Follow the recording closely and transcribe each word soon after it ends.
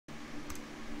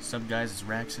What's up guys, it's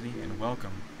Raxity and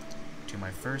welcome to my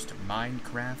first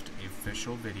Minecraft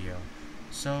official video.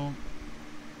 So,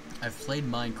 I've played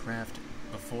Minecraft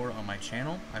before on my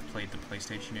channel. I've played the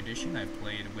PlayStation Edition, I've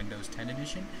played Windows 10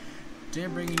 Edition. Today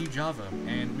I'm bringing you Java,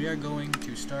 and we are going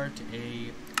to start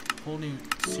a whole new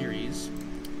series,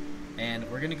 and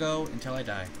we're gonna go until I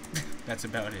die. That's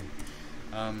about it.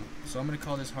 So I'm gonna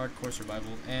call this Hardcore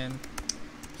Survival, and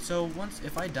so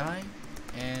if I die,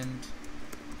 and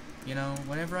you know,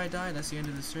 whenever I die, that's the end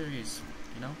of the series.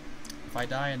 You know, if I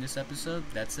die in this episode,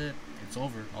 that's it. It's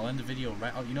over. I'll end the video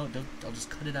right. You know, I'll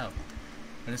just cut it out.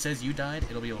 When it says you died,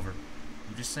 it'll be over.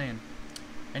 I'm just saying.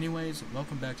 Anyways,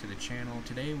 welcome back to the channel.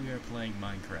 Today we are playing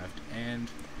Minecraft,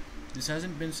 and this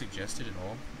hasn't been suggested at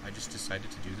all. I just decided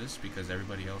to do this because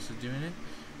everybody else is doing it.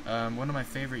 One of my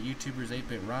favorite YouTubers,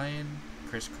 8-Bit Ryan,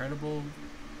 Chris Credible,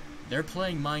 they're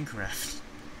playing Minecraft.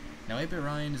 Now, 8-Bit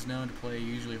Ryan is known to play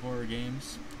usually horror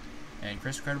games, and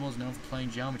Chris Credible is known for playing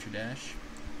Geometry Dash,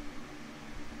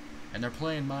 and they're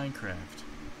playing Minecraft.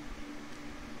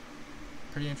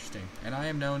 Pretty interesting. And I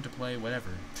am known to play whatever,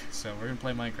 so we're gonna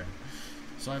play Minecraft.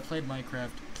 So I played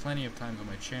Minecraft plenty of times on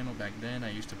my channel. Back then,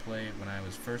 I used to play it when I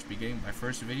was first beginning. My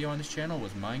first video on this channel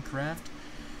was Minecraft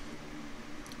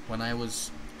when I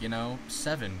was, you know,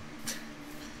 7.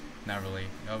 Not really.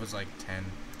 I was like 10.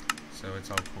 So it's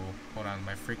all cool. Hold on,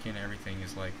 my freaking everything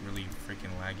is like really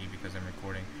freaking laggy because I'm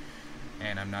recording,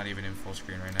 and I'm not even in full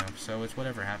screen right now. So it's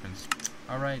whatever happens.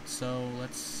 Alright, so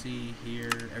let's see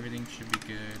here. Everything should be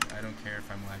good. I don't care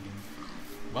if I'm lagging.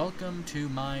 Welcome to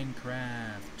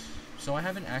Minecraft. So I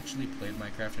haven't actually played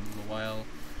Minecraft in a little while.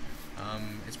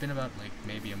 It's been about like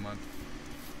maybe a month,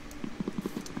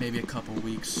 maybe a couple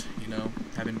weeks, you know.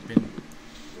 Haven't been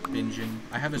binging.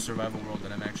 I have a survival world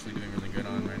that I'm actually doing really good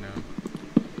on right now,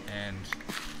 and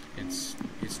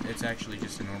it's actually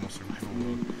just a normal survival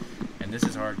world, and this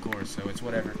is hardcore, so it's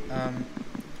whatever.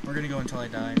 We're gonna go until I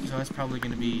die, so that's probably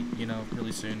gonna be, you know,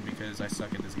 really soon because I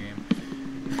suck at this game.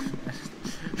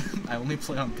 I only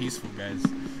play on peaceful, guys.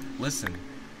 Listen,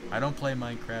 I don't play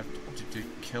Minecraft to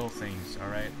kill things,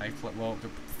 alright? To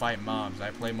fight mobs. I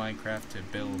play Minecraft to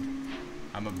build.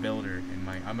 I'm a builder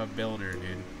I'm a builder,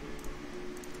 dude.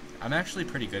 I'm actually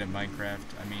pretty good at Minecraft.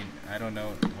 I mean, I don't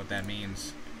know what that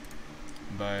means,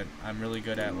 but I'm really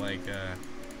good at, like,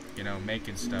 you know,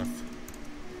 making stuff.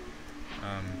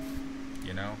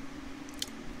 You know?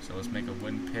 So let's make a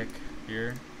wooden pick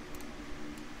here.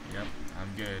 Yep,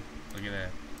 I'm good. Look at that.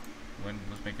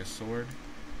 Let's make a sword.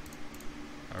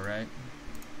 Alright.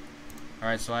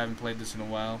 Alright, so I haven't played this in a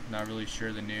while. Not really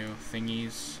sure the new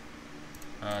thingies.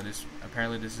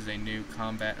 Apparently this is a new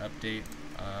combat update.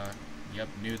 Yep,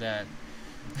 knew that.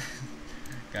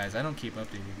 Guys, I don't keep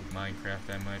updated with Minecraft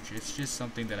that much. It's just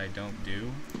something that I don't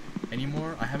do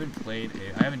anymore. I haven't done a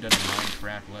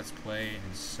Minecraft Let's Play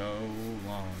in so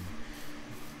long.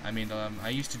 I mean, I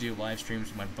used to do live streams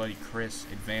with my buddy Chris,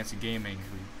 Advanced Gaming,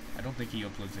 who I don't think he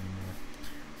uploads anymore.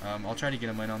 I'll try to get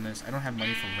him in on this. I don't have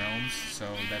money for Realms, so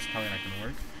that's probably not going to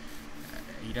work.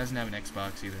 He doesn't have an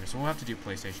Xbox either, so we'll have to do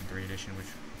PlayStation 3 edition,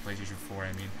 PlayStation 4,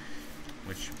 I mean,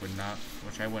 which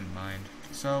I wouldn't mind.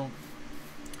 So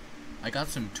I got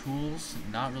some tools,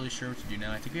 not really sure what to do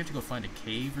now. I think we have to go find a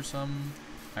cave or something.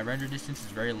 My render distance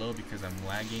is very low because I'm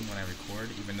lagging when I record,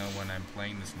 even though when I'm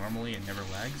playing this normally it never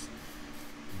lags.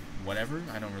 Whatever,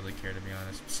 I don't really care, to be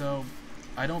honest. So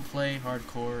I don't play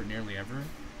hardcore nearly ever.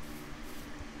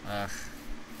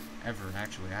 Ever,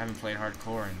 actually. I haven't played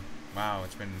hardcore in, wow,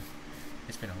 it's been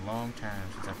a long time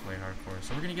since I played hardcore.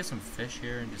 So we're gonna get some fish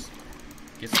here and just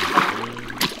get some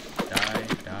food. Die.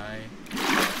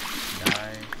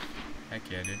 Heck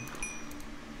yeah, dude.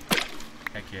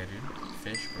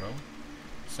 Fish, bro.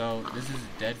 So this is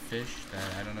dead fish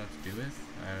that I don't know what to do with.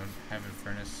 I don't have a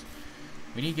furnace.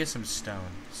 We need to get some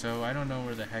stone. So I don't know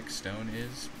where the heck stone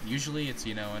is. Usually it's,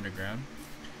 you know, underground.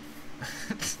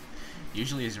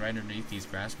 Usually it's right underneath these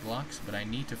grass blocks, but I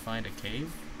need to find a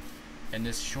cave. And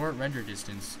this short render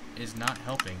distance is not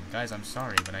helping. Guys, I'm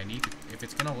sorry, but I need to, if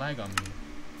it's gonna lag on me,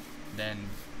 then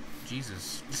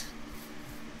Jesus.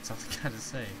 That's all I gotta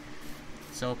say.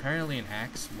 So apparently an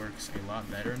axe works a lot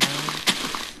better now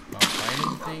while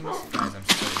fighting things. Guys, I'm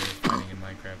so good at fighting in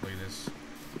Minecraft. Look at this.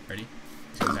 Ready?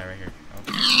 He's gonna die right here.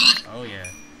 Oh yeah.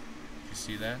 Did you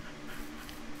see that?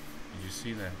 Did you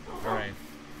see that? Alright.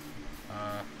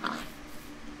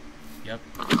 Yep.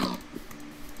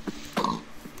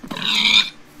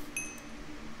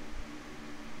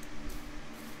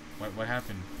 What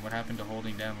happened? What happened to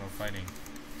holding down while fighting?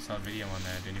 I saw a video on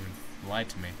that. Didn't even lie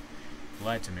to me.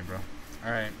 Lied to me, bro.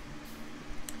 Alright.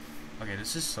 Okay,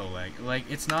 this is so lag. Like,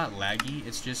 it's not laggy.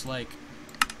 It's just like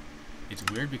It's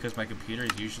weird because my computer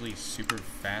is usually super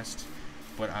fast,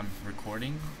 but I'm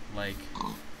recording, like,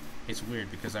 it's weird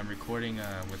because I'm recording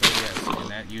with OBS, and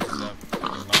that uses up a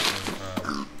lot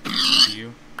of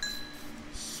CPU,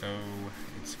 so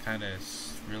it's kind of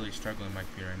really struggling with my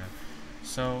computer right now.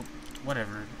 So,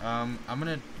 whatever. I'm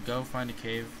gonna go find a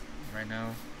cave right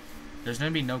now. There's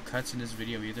gonna be no cuts in this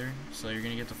video either, so you're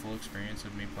gonna get the full experience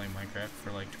of me playing Minecraft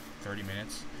for like 30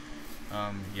 minutes.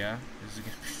 Yeah, this is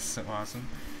gonna be so awesome.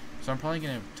 So I'm probably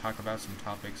gonna talk about some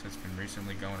topics that's been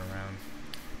recently going around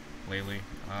lately.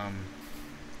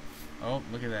 Oh,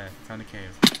 look at that! Found a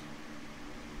cave.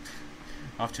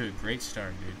 Off to a great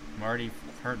start, dude. I'm already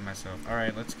hurting myself.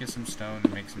 Alright, let's get some stone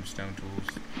and make some stone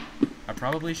tools. I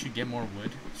probably should get more wood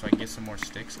so I can get some more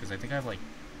sticks, because I think I have like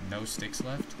no sticks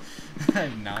left. I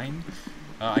have 9.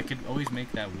 I could always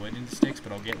make that wood into sticks,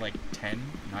 but I'll get like 10,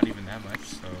 not even that much,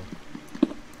 so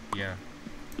yeah.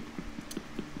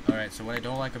 Alright, so what I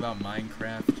don't like about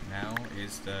Minecraft now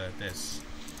is this.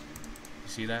 You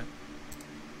see that?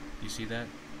 You see that?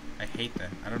 I hate that.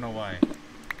 I don't know why.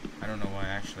 I don't know why,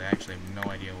 actually. I actually have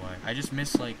no idea why. I just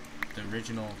miss, like, the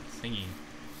original thingy.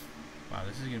 Wow,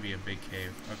 this is gonna be a big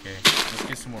cave. Okay, let's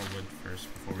get some more wood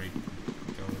first before we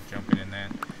go jumping in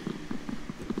that.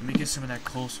 Let me get some of that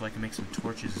coal so I can make some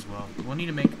torches as well. We'll need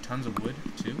to make tons of wood,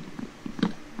 too.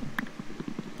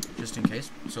 Just in case.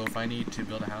 So if I need to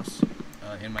build a house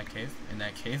in my cave,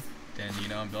 then, you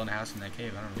know, I'm building a house in that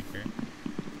cave. I don't really care.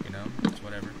 You know, it's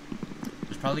whatever.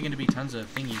 There's probably going to be tons of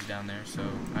thingies down there,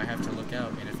 so I have to look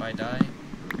out. And if I die,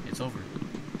 it's over.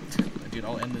 Dude,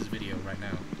 I'll end this video right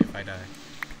now if I die.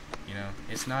 You know,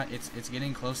 it's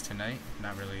getting close to night.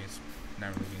 Not really, it's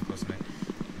not really getting close to night.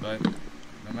 But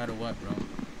no matter what, bro. Did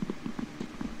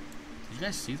you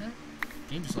guys see that? The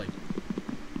game just, like,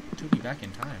 took me back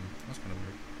in time. That's kind of weird.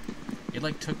 It,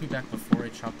 like, took me back before I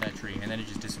chopped that tree, and then it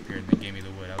just disappeared and then gave me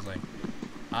the wood. I was like,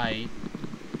 alright,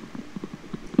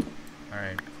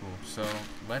 cool. So,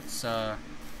 let's go,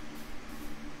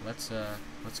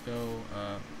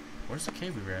 where's the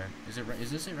cave we were at? Is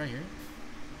this it right here?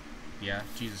 Yeah,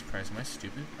 Jesus Christ, am I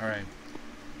stupid? Alright,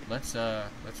 let's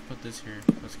put this here.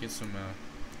 Let's get some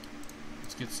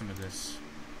of this.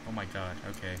 Oh my god,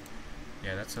 okay.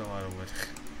 Yeah, that's a lot of wood.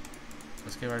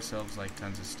 Let's give ourselves, like,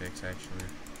 tons of sticks, actually.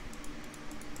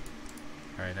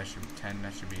 Alright, that should be 10,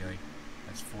 that should be, like,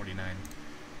 that's 49.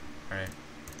 Alright.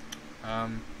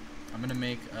 I'm gonna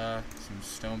make, some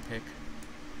stone pick,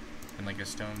 and, like, a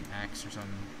stone axe or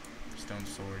something. Stone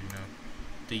sword, you know.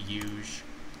 The huge.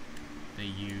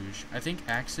 I think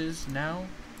axes now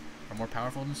are more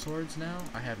powerful than swords now.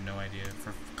 I have no idea.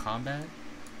 For combat.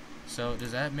 So,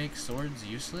 does that make swords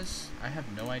useless? I have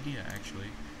no idea,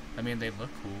 actually. I mean, they look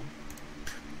cool.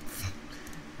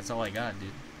 That's all I got,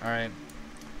 dude. Alright.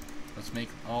 Let's make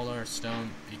all our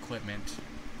stone equipment.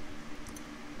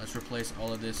 Let's replace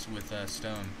all of this with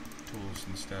stone tools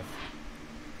and stuff.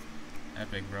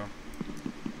 Epic, bro.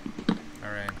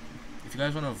 Alright. If you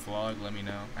guys want to vlog, let me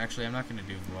know. Actually, I'm not going to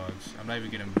do vlogs. I'm not even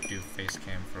going to do face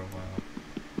cam for a while.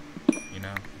 You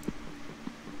know?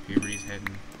 Puberty's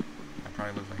hitting. I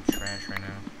probably look like trash right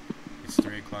now. It's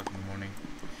 3 o'clock in the morning.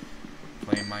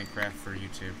 Playing Minecraft for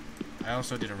YouTube. I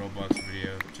also did a Roblox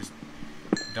video. Just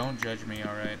don't judge me,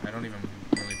 alright? I don't even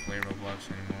really play Roblox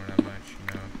anymore that much, you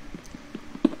know?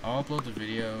 I'll upload the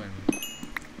video and,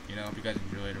 you know, hope you guys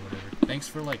enjoy it or whatever. Thanks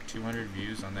for like 200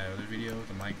 views on that other video,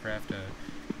 the Minecraft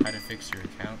how to fix your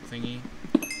account thingy.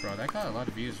 Bro, that got a lot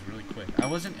of views really quick. I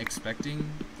wasn't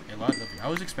expecting a lot of views. I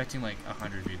was expecting like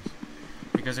 100 views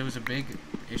because it was a big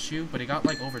issue, but it got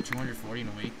like over 240 in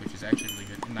a week, which is actually really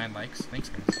good. And 9 likes. Thanks,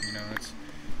 guys. You know,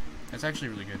 that's actually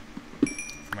really good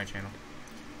for my channel.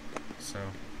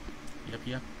 So,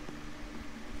 yep.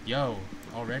 Yo,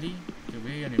 already? Dude,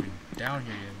 we ain't even down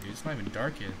here yet, dude. It's not even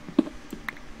dark yet.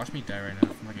 Watch me die right now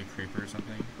from like a creeper or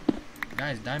something.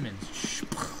 Guys, diamonds. Shh.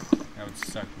 That would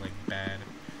suck, like, bad.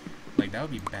 Like, that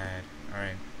would be bad.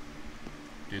 Alright.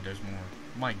 Dude, there's more.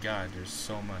 My god, there's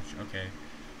so much. Okay.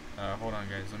 Hold on,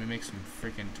 guys. Let me make some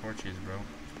freaking torches, bro.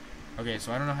 Okay,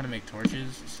 so I don't know how to make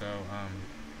torches, so,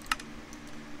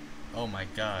 oh my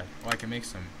god. Oh, I can make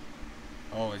some.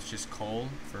 Oh, it's just coal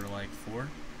for, like, 4?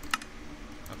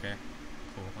 Okay.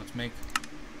 Cool. Let's make,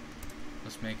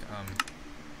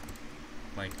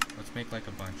 like,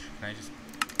 a bunch. Can I just...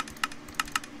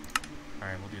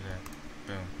 Alright, we'll do that.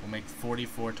 Boom. We'll make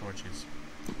 44 torches.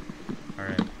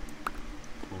 Alright.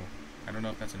 Cool. I don't know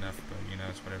if that's enough, but, you know,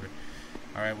 it's whatever.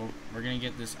 Alright, well, we're gonna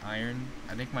get this iron.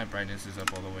 I think my brightness is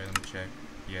up all the way. Let me check.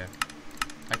 Yeah.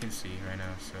 I can see right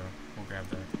now, so we'll grab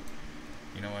that.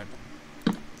 You know what?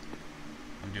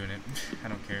 I'm doing it. I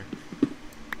don't care.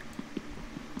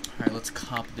 Alright, let's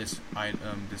cop this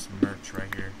this merch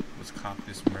right here. Let's cop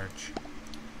this merch.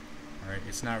 Alright,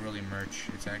 it's not really merch,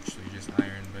 it's actually just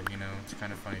iron, but you know, it's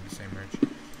kind of funny to say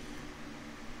merch.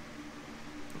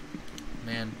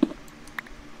 Man,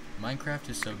 Minecraft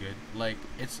is so good. Like,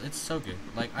 it's so good.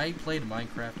 Like, I played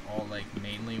Minecraft all, like,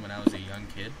 mainly when I was a young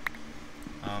kid.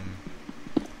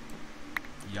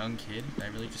 Young kid? Did I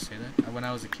really just say that? When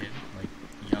I was a kid, like,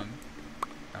 young.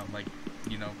 Like,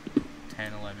 you know,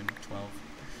 10, 11, 12.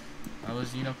 I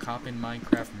was, you know, copping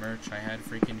Minecraft merch. I had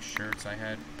freaking shirts. I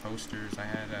had posters. I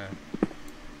had,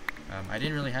 I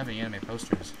didn't really have any anime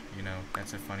posters, you know.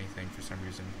 That's a funny thing for some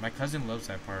reason. My cousin loves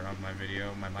that part of my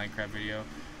video, my Minecraft video,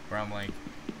 where I'm like,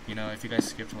 you know, if you guys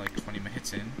skip to like 20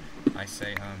 minutes in, I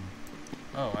say,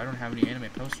 oh, I don't have any anime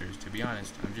posters, to be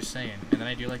honest. I'm just saying. And then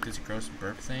I do like this gross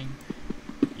burp thing.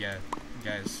 Yeah,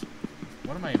 guys,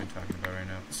 what am I even talking about right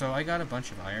now? So I got a bunch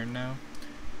of iron now.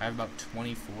 I have about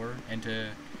 24, and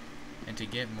to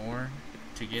get more,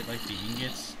 to get like the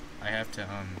ingots, I have to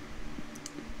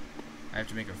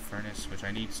make a furnace, which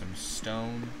I need some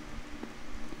stone.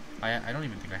 I don't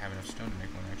even think I have enough stone to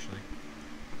make one, actually.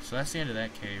 So that's the end of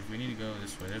that cave. We need to go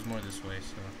this way. There's more this way,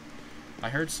 so. I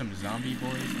heard some zombie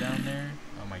boys down there.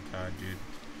 Oh my god, dude.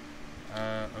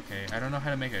 Okay. I don't know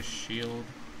how to make a shield.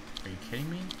 Are you kidding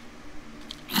me?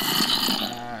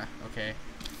 Okay.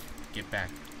 Get back.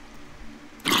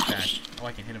 Get back. Oh,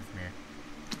 I can hit him from here.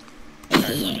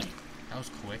 Okay. That was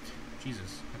quick.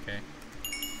 Jesus. Okay.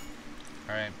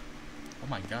 Alright. Oh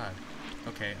my god.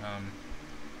 Okay,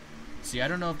 see, I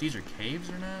don't know if these are caves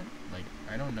or not. Like,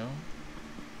 I don't know.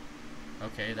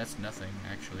 Okay, that's nothing,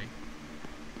 actually.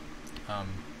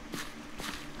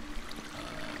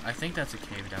 I think that's a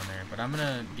cave down there, but I'm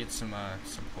gonna get some,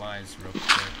 supplies real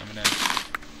quick. I'm gonna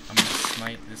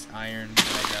smite this iron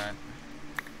that I got.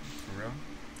 For real?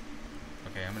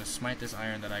 Okay, I'm gonna smite this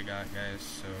iron that I got, guys,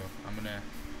 so I'm gonna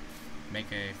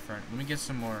make a front. Let me get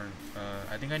some more,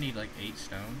 I think I need, like, 8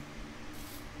 stone.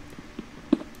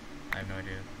 I have no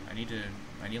idea. I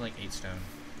need like 8 stone.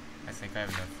 I think I have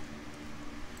enough.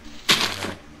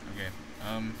 Okay,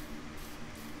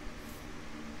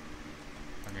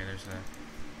 okay, there's that.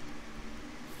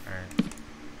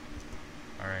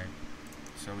 Alright,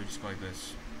 so we just go like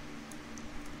this.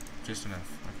 Just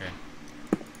enough, okay.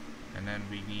 And then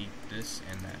we need this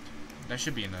and that. That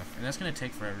should be enough, and that's gonna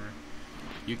take forever.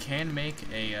 You can make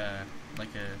a,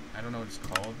 like a, I don't know what it's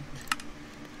called.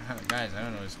 Guys, I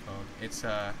don't know what it's called. It's,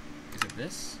 is it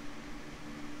this?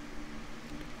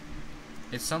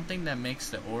 It's something that makes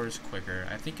the ores quicker.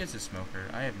 I think it's a smoker.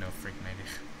 I have no freaking idea.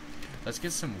 Let's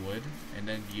get some wood and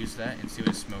then use that and see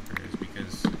what a smoker is,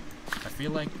 because I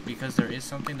feel like because there is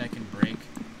something that can break,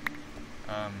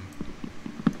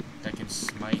 that can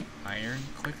smite iron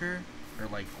quicker, or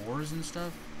like ores and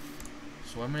stuff.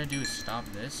 So what I'm gonna do is stop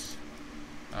this,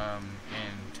 and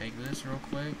take this real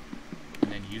quick,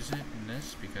 and then use it in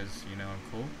this because, you know, I'm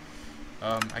cool.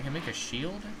 I can make a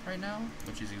shield right now,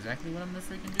 which is exactly what I'm gonna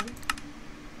freaking do.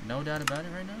 No doubt about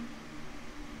it right now.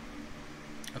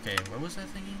 Okay, where was that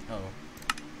thingy? Oh.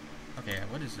 Okay,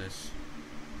 what is this?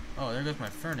 Oh, there goes my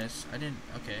furnace. I didn't,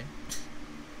 okay.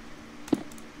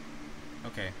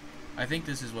 Okay. I think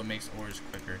this is what makes ores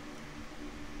quicker.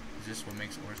 Is this what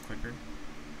makes ores quicker?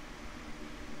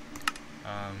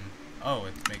 Oh,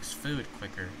 it makes food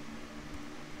quicker.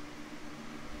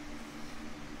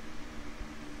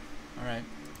 Alright.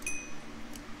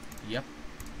 Yep.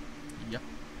 Yep.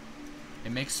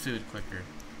 It makes food quicker.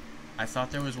 I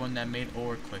thought there was one that made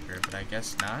ore quicker, but I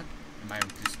guess not. Am I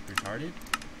just retarded?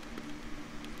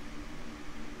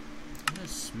 What a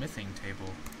smithing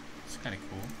table. It's kind of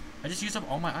cool. I just used up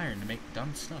all my iron to make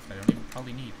dumb stuff that I don't even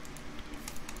probably need.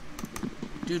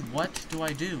 Dude, what do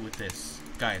I do with this?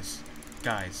 Guys,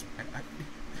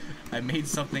 I made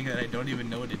something that I don't even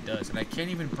know what it does, and I can't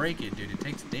even break it, dude. It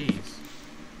takes days.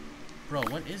 Bro,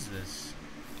 what is this?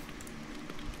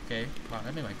 Okay, wow,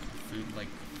 that made my food, like,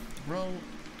 bro.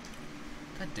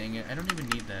 God dang it, I don't even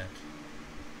need that.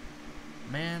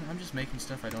 Man, I'm just making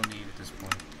stuff I don't need at this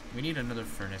point. We need another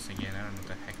furnace again. I don't know what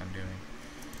the heck I'm doing.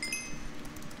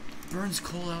 Burns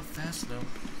coal out fast, though.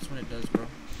 That's what it does, bro.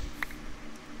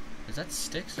 Is that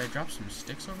sticks? Did I drop some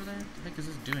sticks over there? What the heck is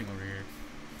this doing over here?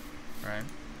 Alright.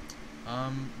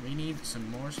 We need some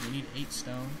more, so we need 8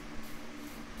 stone.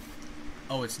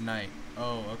 Oh, it's night.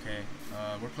 Oh, okay.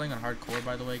 We're playing on hardcore,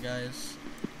 by the way, guys.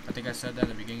 I think I said that at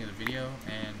the beginning of the video,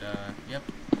 and, yep.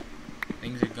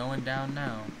 Things are going down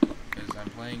now, because I'm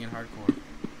playing in hardcore.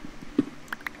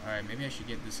 Alright, maybe I should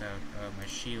get this out. My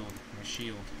shield.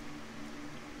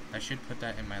 I should put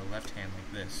that in my left hand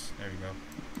like this. There we go.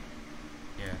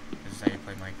 Yeah, this is how you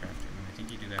play Minecraft. I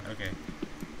think you do that. Okay.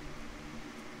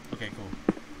 Okay,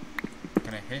 cool.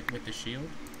 Can I hit with the shield?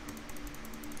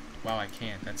 Wow, I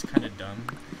can't. That's kind of dumb.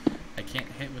 I can't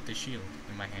hit with the shield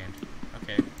in my hand.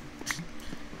 Okay.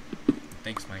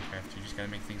 Thanks, Minecraft. You just gotta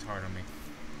make things hard on me.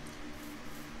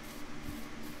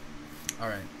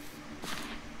 Alright.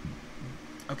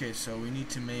 Okay, so we need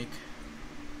to make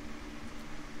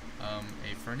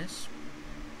a furnace.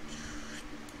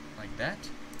 Like that.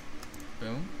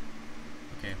 Boom.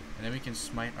 Okay, and then we can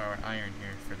smite our iron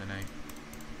here for the night.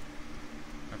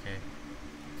 Okay.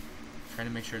 Trying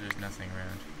to make sure there's nothing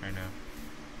around right now.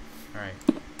 Alright.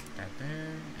 That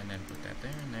there, and then put that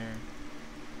there and there.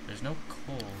 There's no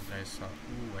coal that I saw.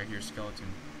 Ooh, I hear a skeleton.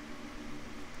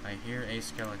 I hear a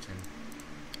skeleton.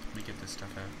 Let me get this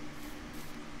stuff out.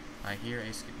 I hear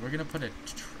a we're gonna put a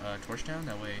torch down,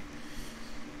 that way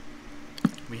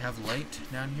we have light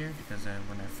down here, because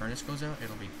when that furnace goes out,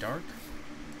 it'll be dark.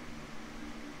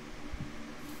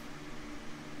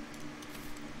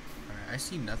 Alright, I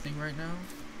see nothing right now,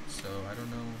 so I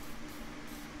don't know.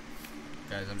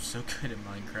 Guys, I'm so good at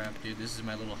Minecraft, dude. This is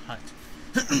my little hut.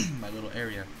 My little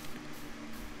area.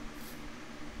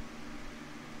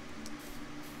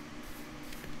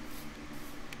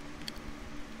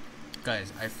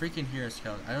 Guys, I freaking hear a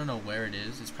skeleton. I don't know where it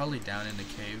is. It's probably down in the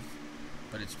cave,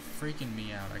 but it's freaking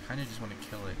me out. I kind of just want to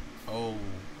kill it. Oh.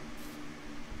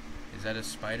 Is that a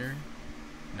spider?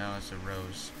 No, it's a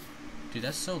rose. Dude,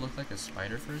 that so looked like a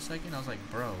spider for a second. I was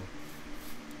like, bro,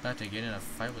 about to get in a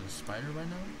fight with a spider right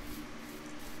now?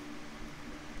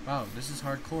 Wow, this is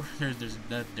hardcore.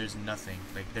 There's nothing.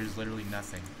 Like, there's literally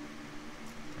nothing.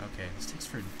 Okay, this takes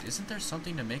for... Isn't there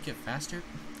something to make it faster?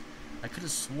 I could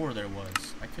have swore there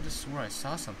was. I could have swore I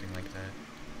saw something like that.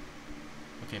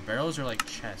 Okay, barrels are like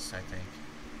chests, I think.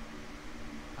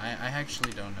 I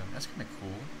actually don't know. That's kind of cool.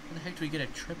 How the heck do we get a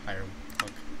tripwire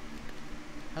hook?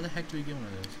 How the heck do we get one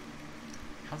of those?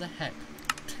 How the heck?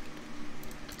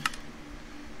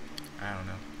 I don't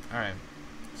know. Alright.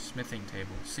 Smithing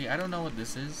table. See, I don't know what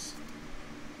this is.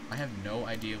 I have no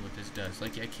idea what this does.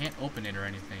 Like, I can't open it or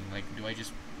anything. Like, do I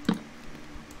just... What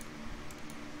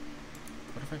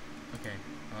if I... Okay.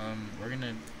 We're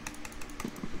gonna...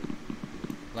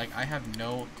 Like, I have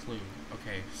no clue.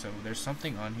 Okay, so there's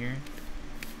something on here.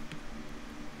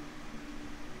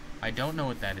 I don't know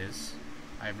what that is.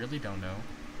 I really don't know.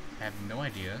 I have no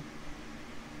idea.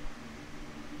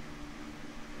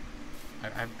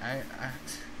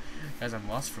 Guys, I'm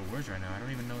lost for words right now. I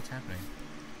don't even know what's happening.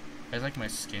 I like my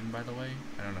skin, by the way.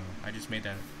 I don't know. I just made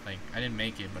that, like, I didn't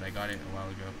make it, but I got it a while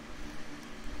ago.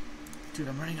 Dude,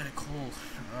 I'm running out of coal.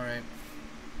 Alright.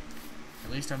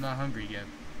 At least I'm not hungry yet.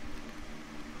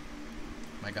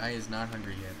 My guy is not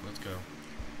hungry yet. Let's go.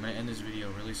 I'm gonna end this video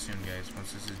really soon, guys,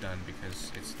 once this is done,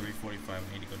 because it's 3:45.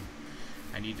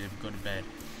 I need to go to bed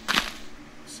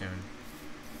soon.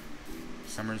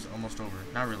 Summer's almost over.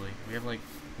 Not really. We have, like,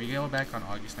 we go back on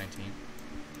August 19th.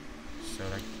 So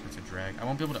that's a drag. I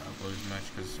won't be able to upload as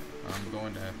much because I'm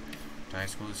going to high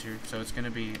school this year. So it's going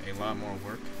to be a lot more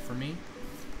work for me.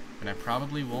 And I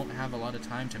probably won't have a lot of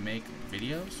time to make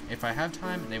videos. If I have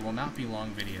time, they will not be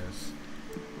long videos.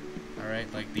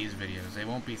 Alright, like these videos. They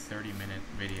won't be 30-minute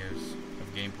videos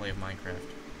of gameplay of Minecraft.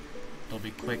 They'll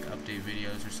be quick update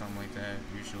videos or something like that,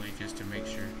 usually, just to make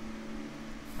sure.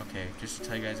 Okay, just to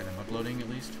tell you guys that I'm uploading at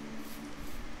least.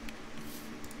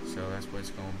 So that's what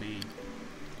it's gonna be.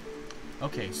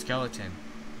 Okay, skeleton.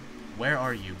 Where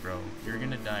are you, bro? You're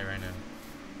gonna die right now.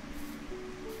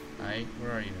 Alright,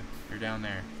 where are you? You're down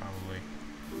there, probably.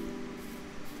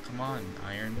 Come on,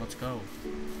 iron, let's go.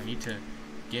 I need to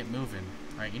get moving.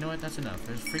 Alright, you know what? That's enough.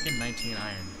 There's freaking 19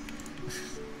 iron.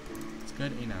 It's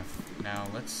good enough. Now,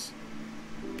 let's...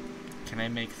 Can I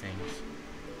make things?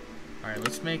 Alright,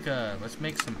 let's make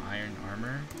some iron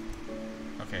armor.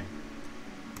 Okay.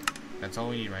 That's all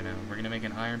we need right now. We're gonna make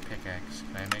an iron pickaxe.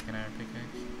 Can I make an iron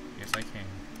pickaxe? Yes, I can.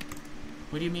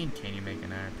 What do you mean, can you make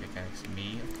an iron pickaxe?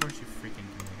 Me? Of course you freaking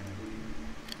can make an iron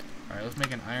pickaxe. Alright, let's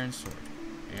make an iron sword.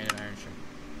 And an iron shovel.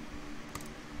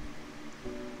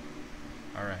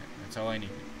 Alright, that's all I need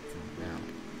for now.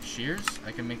 Shears?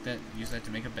 I can make that, use that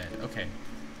to make a bed. Okay.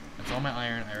 That's all my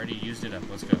iron. I already used it up.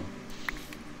 Let's go.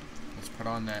 Let's put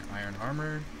on that iron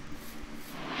armor.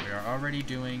 We are already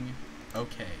doing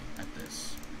okay at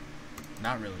this.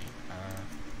 Not really,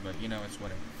 but you know, it's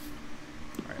whatever.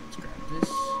 Alright, let's grab this.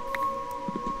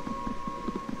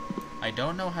 I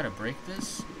don't know how to break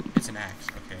this. It's an axe,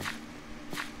 okay.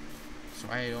 So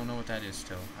I don't know what that is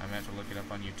still. I'm gonna have to look it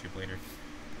up on YouTube later.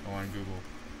 Or on Google.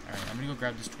 Alright, I'm gonna go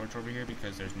grab this torch over here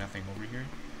because there's nothing over here.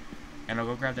 And I'll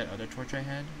go grab that other torch I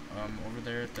had, over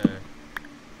there at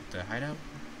the hideout.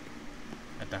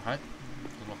 At the hut.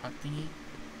 Little hut thingy.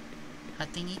 Hut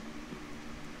thingy.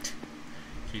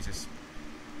 Jesus.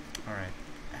 Alright.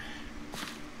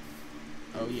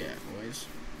 Oh yeah, boys.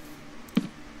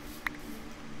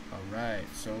 Alright,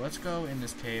 so let's go in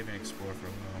this cave and explore for a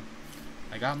while.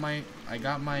 I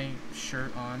got my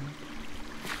shirt on.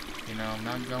 You know, I'm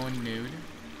not going nude.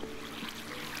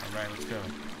 Alright, let's go.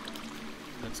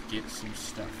 Let's get some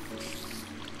stuff.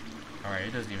 Alright,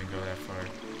 it doesn't even go that far.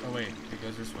 Oh wait, it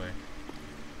goes this way.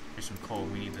 Here's some coal,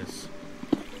 we need this.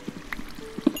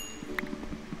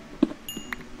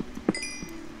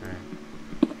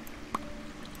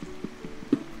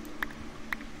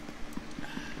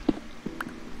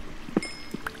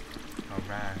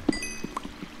 Alright.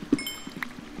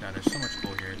 God, there's so much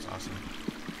coal here, it's awesome.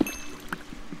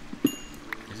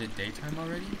 Is it daytime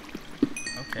already?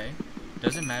 Okay.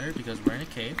 Doesn't matter because we're in a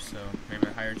cave, so we have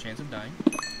a higher chance of dying.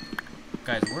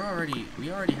 Guys,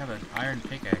 we already have an iron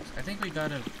pickaxe. I think we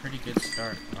got a pretty good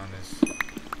start on this,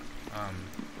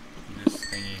 this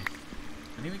thingy.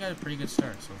 I think we got a pretty good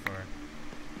start so far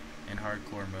in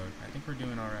hardcore mode. I think we're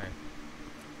doing alright.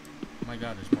 Oh my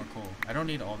god, there's more coal. I don't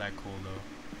need all that coal though.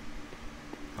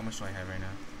 How much do I have right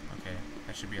now? Okay,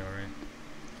 that should be alright.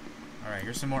 Alright,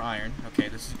 here's some more iron. Okay,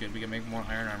 this is good. We can make more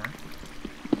iron armor.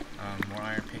 More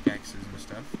iron pickaxes and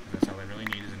stuff. And that's all I really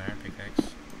need is an iron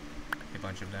pickaxe. A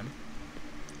bunch of them.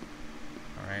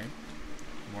 Alright.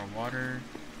 More water.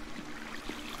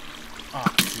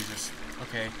 Oh, Jesus.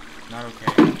 Okay. Not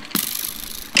okay.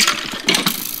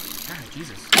 God,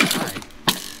 Jesus. Why?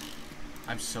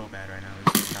 I'm so bad right now.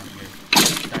 This is not good.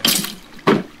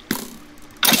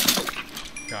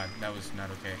 God, that was not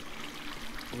okay.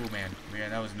 Oh, man. Yeah,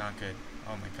 that was not good.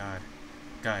 Oh, my God.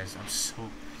 Guys, I'm so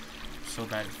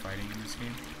bad at fighting in this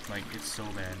game. Like, it's so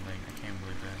bad. Like, I can't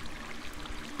believe that.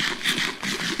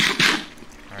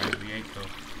 Alright, we ate though.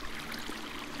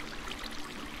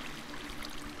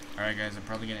 Alright guys, I'm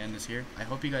probably gonna end this here. I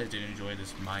hope you guys did enjoy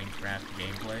this Minecraft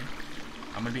gameplay.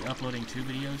 I'm gonna be uploading 2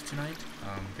 videos tonight.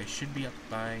 They should be up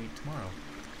by tomorrow.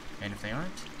 And if they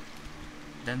aren't,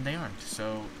 then they aren't.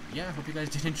 So, yeah, I hope you guys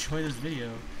did enjoy this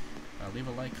video. Leave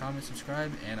a like, comment,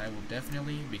 subscribe, and I will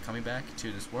definitely be coming back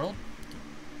to this world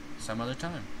some other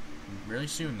time. Really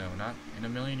soon, though. Not in a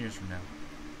million years from now.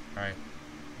 Alright.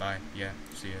 Bye. Yeah.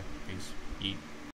 See ya. Peace. Eat.